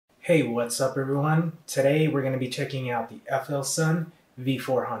Hey, what's up everyone? Today we're going to be checking out the FLSUN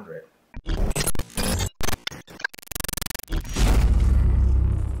V400.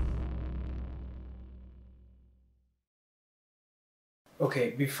 Okay,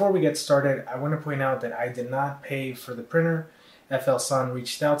 before we get started, I want to point out that I did not pay for the printer. FLSUN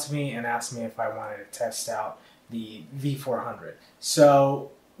reached out to me and asked me if I wanted to test out the V400.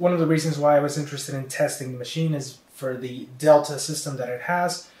 So one of the reasons why I was interested in testing the machine is for the Delta system that it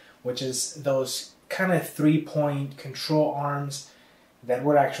has, which is those kind of 3-point control arms that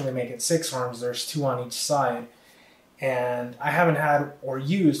would actually make it 6 arms. There's 2 on each side. And I haven't had or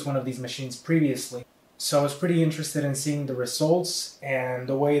used one of these machines previously. So I was pretty interested in seeing the results and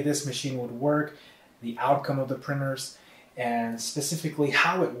the way this machine would work, the outcome of the printers, and specifically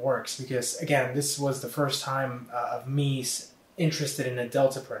how it works. Because again, this was the first time of me interested in a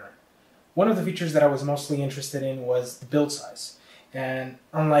Delta printer. One of the features that I was mostly interested in was the build size. And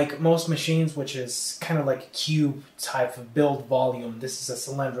unlike most machines, which is kind of like a cube type of build volume, this is a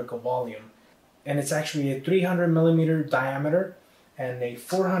cylindrical volume. And it's actually a 300 millimeter diameter and a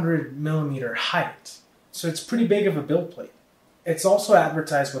 400 millimeter height. So it's pretty big of a build plate. It's also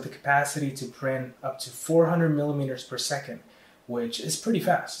advertised with the capacity to print up to 400 millimeters per second, which is pretty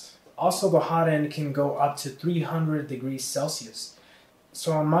fast. Also, the hot end can go up to 300 degrees Celsius.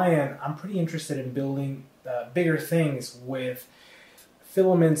 So on my end, I'm pretty interested in building bigger things with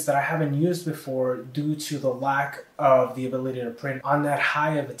filaments that I haven't used before due to the lack of the ability to print on that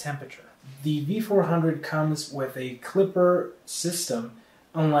high of a temperature. The V400 comes with a clipper system,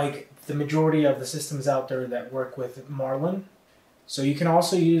 unlike the majority of the systems out there that work with Marlin. So you can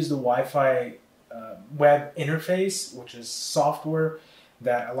also use the Wi-Fi web interface, which is software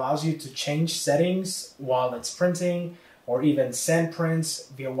that allows you to change settings while it's printing, or even send prints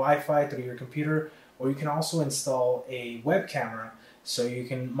via Wi-Fi through your computer, or you can also install a web camera so you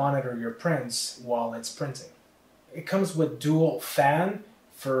can monitor your prints while it's printing. It comes with dual fan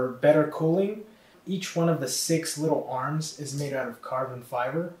for better cooling. Each one of the 6 little arms is made out of carbon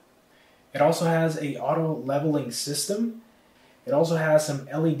fiber. It also has a auto leveling system. It also has some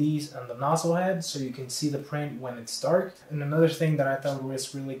LEDs on the nozzle head so you can see the print when it's dark. And another thing that I thought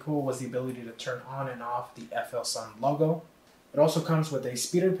was really cool was the ability to turn on and off the FLSUN logo. It also comes with a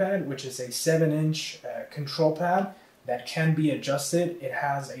speeder pad, which is a 7-inch control pad that can be adjusted. It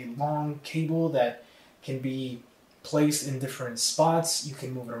has a long cable that can be placed in different spots. You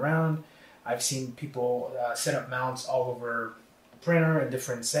can move it around. I've seen people set up mounts all over the printer in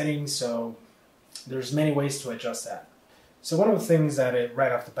different settings, so there's many ways to adjust that. So one of the things that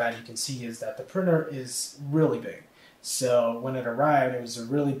right off the bat you can see is that the printer is really big. So when it arrived, it was a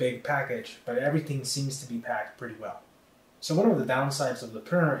really big package, but everything seems to be packed pretty well. So one of the downsides of the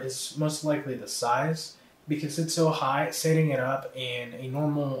printer is most likely the size. Because it's so high, setting it up in a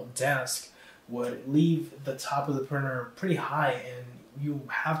normal desk would leave the top of the printer pretty high, and you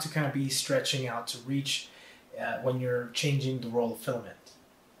have to kind of be stretching out to reach when you're changing the roll of filament.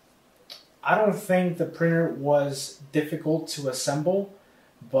 I don't think the printer was difficult to assemble,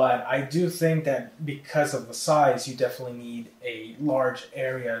 but I do think that because of the size, you definitely need a large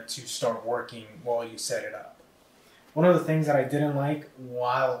area to start working while you set it up. One of the things that I didn't like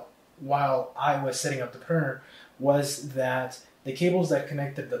while I was setting up the printer was that the cables that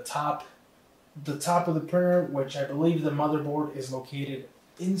connected the top of the printer, which I believe the motherboard is located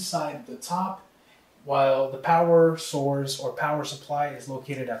inside the top, while the power source or power supply is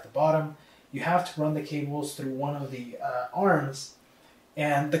located at the bottom. You have to run the cables through one of the arms,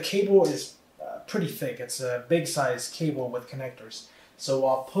 and the cable is pretty thick. It's a big size cable with connectors. So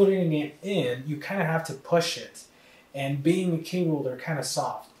while putting it in, you kind of have to push it, and being a cable, they're kind of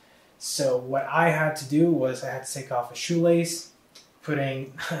soft. So what I had to do was I had to take off a shoelace,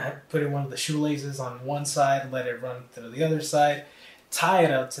 putting one of the shoelaces on one side, let it run to the other side, tie it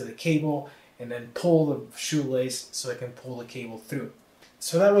up to the cable, and then pull the shoelace so I can pull the cable through.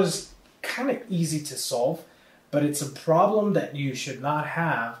 So that was kind of easy to solve, but it's a problem that you should not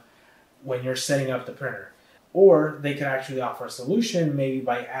have when you're setting up the printer. Or they could actually offer a solution, maybe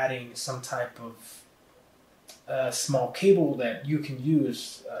by adding some type of small cable that you can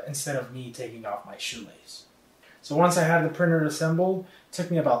use instead of me taking off my shoelace. So once I had the printer assembled, it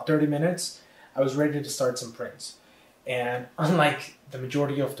took me about 30 minutes. I was ready to start some prints. And unlike the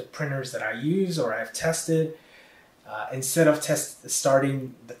majority of the printers that I use or I've tested, instead of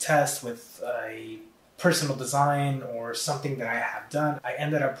starting the test with a personal design or something that I have done, I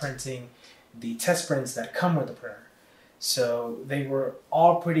ended up printing the test prints that come with the printer. So they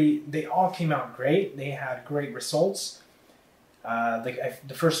all came out great. They had great results.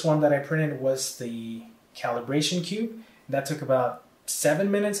 The first one that I printed was the calibration cube. That took about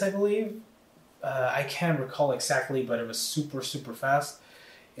 7 minutes, I believe. I can't recall exactly, but it was super, super fast.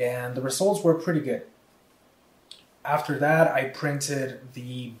 And the results were pretty good. After that, I printed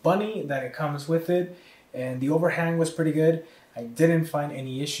the bunny that it comes with it, and the overhang was pretty good. I didn't find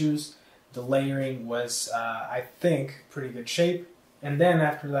any issues. The layering was, I think, pretty good shape. And then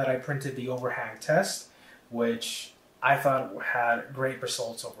after that, I printed the overhang test, which I thought had great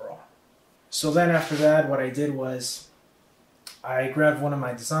results overall. So then after that, what I did was I grabbed one of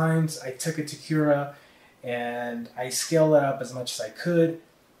my designs, I took it to Cura, and I scaled it up as much as I could,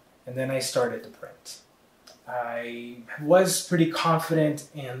 and then I started to print. I was pretty confident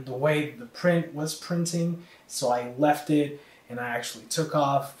in the way the print was printing, so I left it and I actually took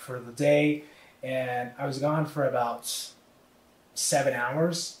off for the day, and I was gone for about 7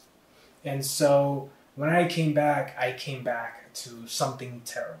 hours. And so when I came back to something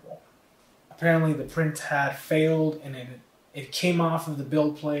terrible. Apparently the print had failed and it came off of the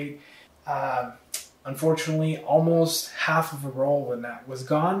build plate. Unfortunately, almost half of a roll was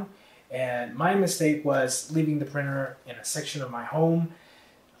gone. And my mistake was leaving the printer in a section of my home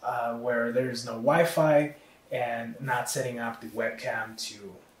where there's no Wi-Fi, and not setting up the webcam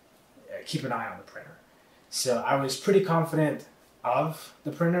to keep an eye on the printer. So I was pretty confident of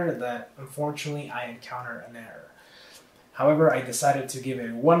the printer that unfortunately I encountered an error. However, I decided to give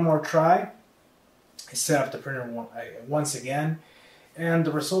it one more try. I set up the printer once again, and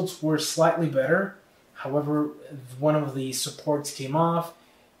the results were slightly better. However, one of the supports came off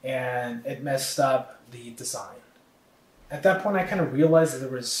and it messed up the design. At that point, I kind of realized that there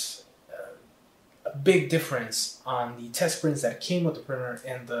was a big difference on the test prints that came with the printer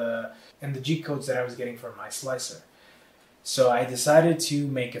and the G codes that I was getting from my slicer. So I decided to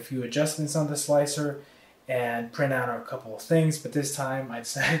make a few adjustments on the slicer and print out a couple of things, but this time I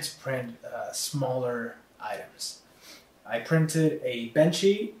decided to print smaller items. I printed a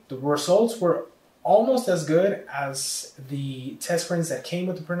benchy. The results were almost as good as the test prints that came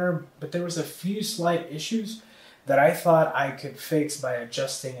with the printer, but there was a few slight issues that I thought I could fix by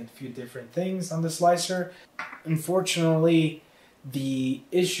adjusting a few different things on the slicer. Unfortunately, the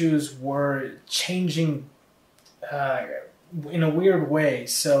issues were changing in a weird way.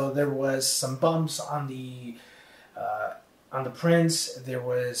 So there was some bumps on the prints. There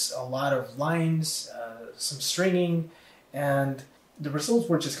was a lot of lines, some stringing, and the results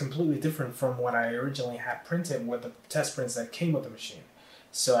were just completely different from what I originally had printed with the test prints that came with the machine.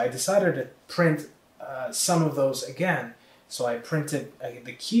 So I decided to print some of those again. So I printed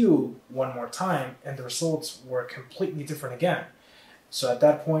the Q one more time, and the results were completely different again. So at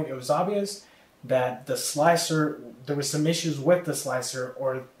that point, it was obvious that the slicer, there was some issues with the slicer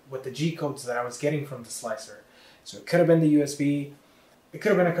or with the G codes that I was getting from the slicer. So it could have been the USB, it could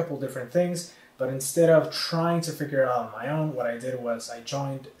have been a couple different things, but instead of trying to figure it out on my own, what I did was I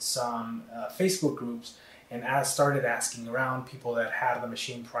joined some Facebook groups and started asking around people that had the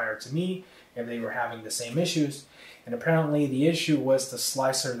machine prior to me if they were having the same issues. And apparently the issue was the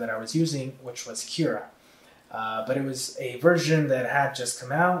slicer that I was using, which was Cura. But it was a version that had just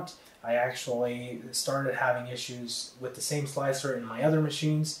come out. I actually started having issues with the same slicer in my other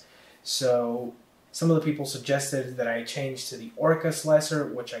machines. So some of the people suggested that I change to the Orca slicer,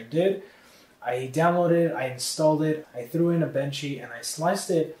 which I did. I downloaded it, I installed it, I threw in a benchy, and I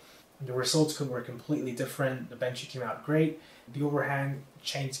sliced it. The results were completely different. The benchy came out great. The overhang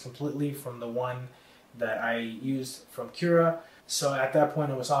changed completely from the one that I used from Cura. So at that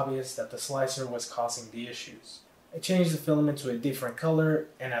point, it was obvious that the slicer was causing the issues. I changed the filament to a different color,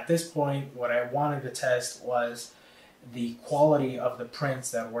 and at this point, what I wanted to test was the quality of the prints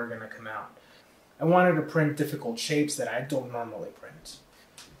that were going to come out. I wanted to print difficult shapes that I don't normally print.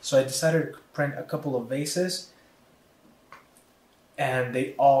 So I decided to print a couple of vases, and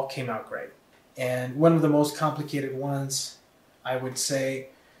they all came out great. And one of the most complicated ones, I would say,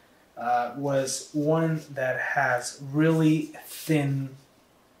 was one that has really thin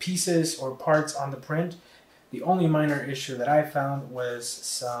pieces or parts on the print. The only minor issue that I found was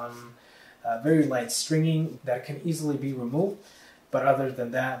some very light stringing that can easily be removed, but other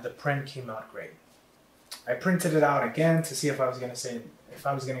than that, the print came out great. I printed it out again to see if I was going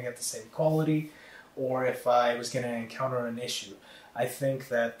to get the same quality or if I was going to encounter an issue. I think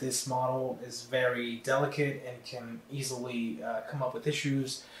that this model is very delicate and can easily come up with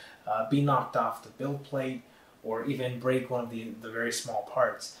issues, be knocked off the build plate, or even break one of the very small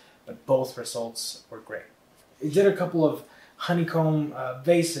parts. But both results were great. It did a couple of honeycomb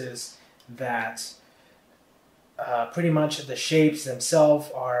vases that pretty much the shapes themselves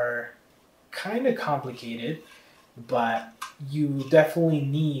are kind of complicated, but you definitely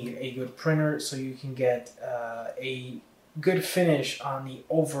need a good printer so you can get a good finish on the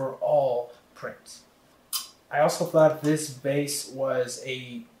overall print. I also thought this base was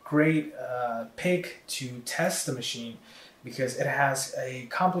a great pick to test the machine because it has a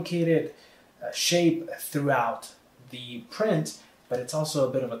complicated shape throughout the print, but it's also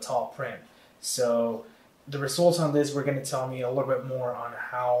a bit of a tall print. So the results on this were going to tell me a little bit more on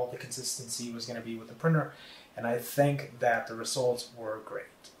how the consistency was going to be with the printer, and I think that the results were great.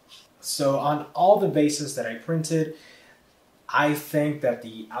 So on all the bases that I printed, I think that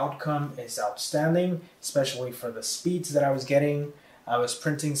the outcome is outstanding, especially for the speeds that I was getting. I was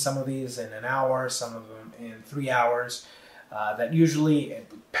printing some of these in an hour, some of them in 3 hours. That usually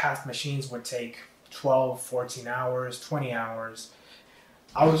past machines would take 12, 14 hours, 20 hours.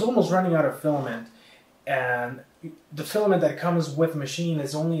 I was almost running out of filament, and the filament that comes with the machine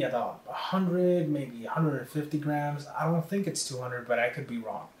is only about 100, maybe 150 grams. I don't think it's 200, but I could be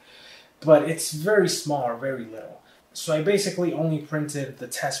wrong. But it's very small or very little. So I basically only printed the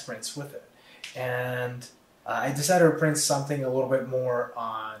test prints with it. And I decided to print something a little bit more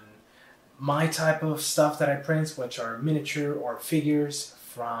on my type of stuff that I print, which are miniature or figures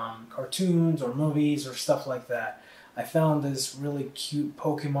from cartoons or movies or stuff like that. I found this really cute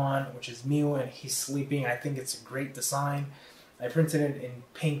Pokemon, which is Mew, and he's sleeping. I think it's a great design. I printed it in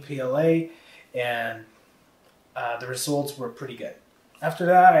pink PLA, and the results were pretty good. After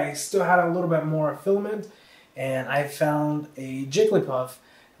that, I still had a little bit more filament, and I found a Jigglypuff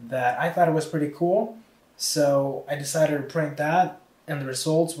that I thought it was pretty cool. So I decided to print that, and the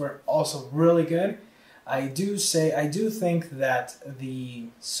results were also really good. I do think that the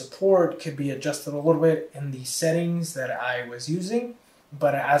support could be adjusted a little bit in the settings that I was using,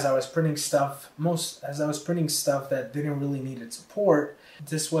 but as I was printing stuff that didn't really need support,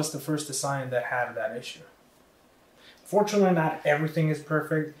 this was the first design that had that issue. Fortunately, not everything is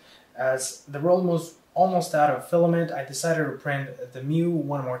perfect. As the roll was almost out of filament, I decided to print the Mew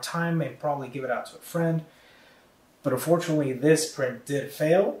one more time and probably give it out to a friend. But unfortunately, this print did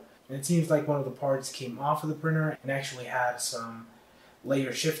fail. And it seems like one of the parts came off of the printer and actually had some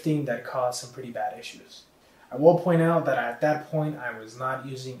layer shifting that caused some pretty bad issues. I will point out that at that point, I was not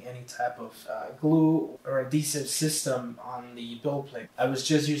using any type of glue or adhesive system on the build plate. I was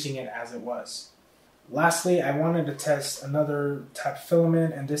just using it as it was. Lastly, I wanted to test another type of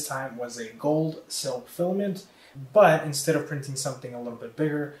filament, and this time was a gold silk filament. But instead of printing something a little bit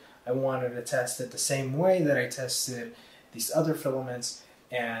bigger, I wanted to test it the same way that I tested these other filaments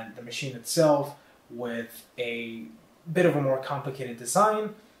and the machine itself, with a bit of a more complicated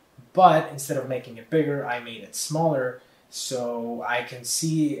design. But instead of making it bigger, I made it smaller so I can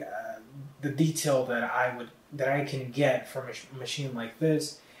see the detail that I can get from a machine like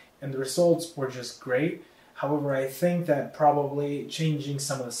this. And the results were just great. However, I think that probably changing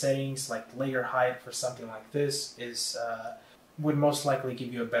some of the settings, like layer height for something like this, would most likely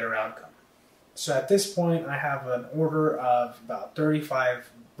give you a better outcome. So at this point, I have an order of about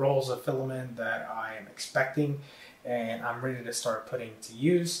 35 rolls of filament that I am expecting, and I'm ready to start putting to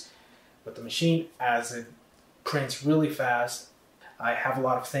use with the machine as it prints really fast. I have a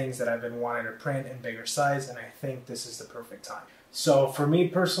lot of things that I've been wanting to print in bigger size, and I think this is the perfect time. So for me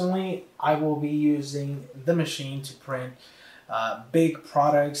personally, I will be using the machine to print big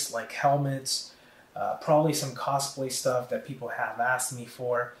products like helmets, probably some cosplay stuff that people have asked me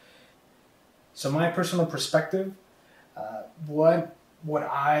for. So my personal perspective, what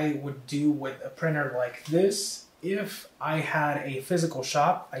I would do with a printer like this, if I had a physical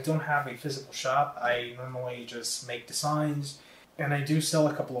shop. I don't have a physical shop. I normally just make designs, and I do sell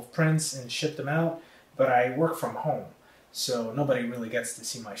a couple of prints and ship them out, but I work from home, so nobody really gets to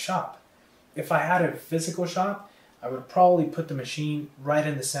see my shop. If I had a physical shop, I would probably put the machine right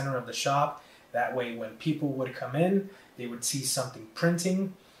in the center of the shop. That way when people would come in, they would see something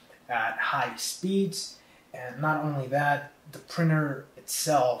printing at high speeds. And not only that, the printer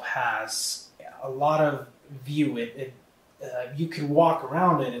itself has a lot of view. You can walk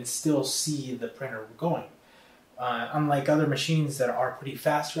around it and still see the printer going. Unlike other machines that are pretty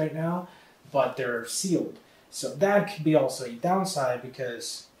fast right now, but they're sealed. So that could be also a downside,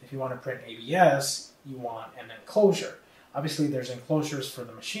 because if you want to print ABS, you want an enclosure. Obviously there's enclosures for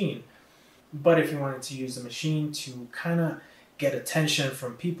the machine, but if you wanted to use the machine to kind of get attention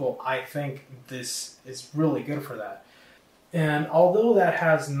from people, I think this is really good for that. And although that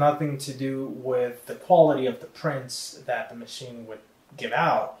has nothing to do with the quality of the prints that the machine would give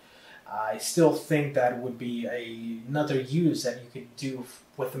out, I still think that would be another use that you could do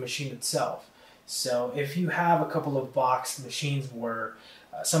with the machine itself. So if you have a couple of boxed machines where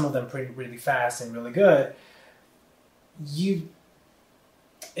some of them print really fast and really good,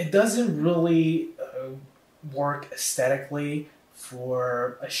 it doesn't really work aesthetically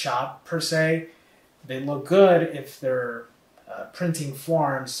for a shop per se. They look good if they're printing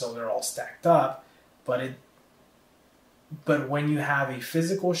forms, so they're all stacked up, but when you have a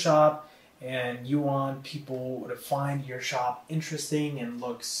physical shop and you want people to find your shop interesting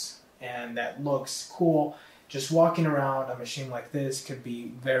and that looks cool, just walking around a machine like this could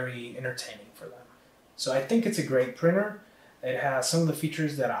be very entertaining for them. So I think it's a great printer. It has some of the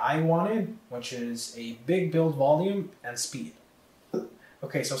features that I wanted, which is a big build volume and speed.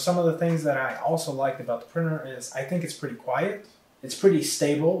 Okay, so some of the things that I also liked about the printer is I think it's pretty quiet. It's pretty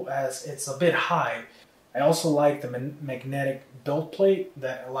stable as it's a bit high. I also like the magnetic build plate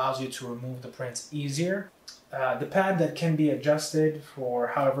that allows you to remove the prints easier. The pad that can be adjusted for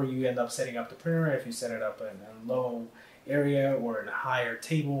however you end up setting up the printer. If you set it up in a low area or in a higher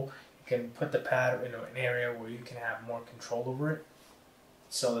table, you can put the pad in an area where you can have more control over it.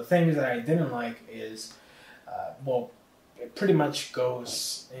 So the things that I didn't like is, it pretty much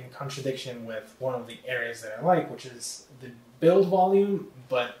goes in contradiction with one of the areas that I like, which is the build volume,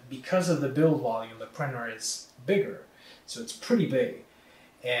 but because of the build volume, the printer is bigger. So it's pretty big,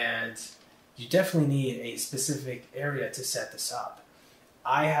 and you definitely need a specific area to set this up.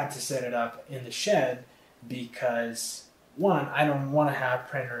 I had to set it up in the shed because, one, I don't want to have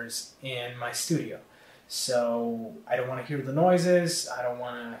printers in my studio. So I don't want to hear the noises, I don't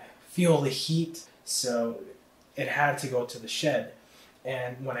want to feel the heat, so it had to go to the shed.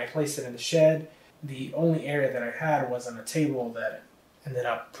 And when I placed it in the shed, the only area that I had was on a table that ended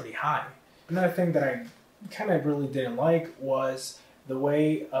up pretty high. Another thing that I kind of really didn't like was the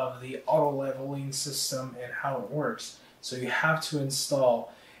way of the auto leveling system and how it works. So you have to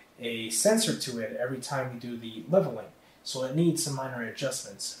install a sensor to it every time you do the leveling. So it needs some minor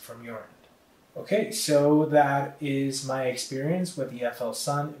adjustments from your end. Okay, so that is my experience with the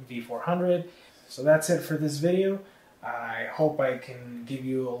FLSUN V400. So that's it for this video. I hope I can give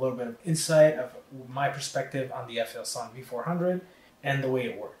you a little bit of insight of my perspective on the FLSUN V400 and the way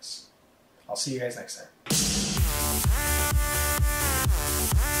it works. I'll see you guys next time.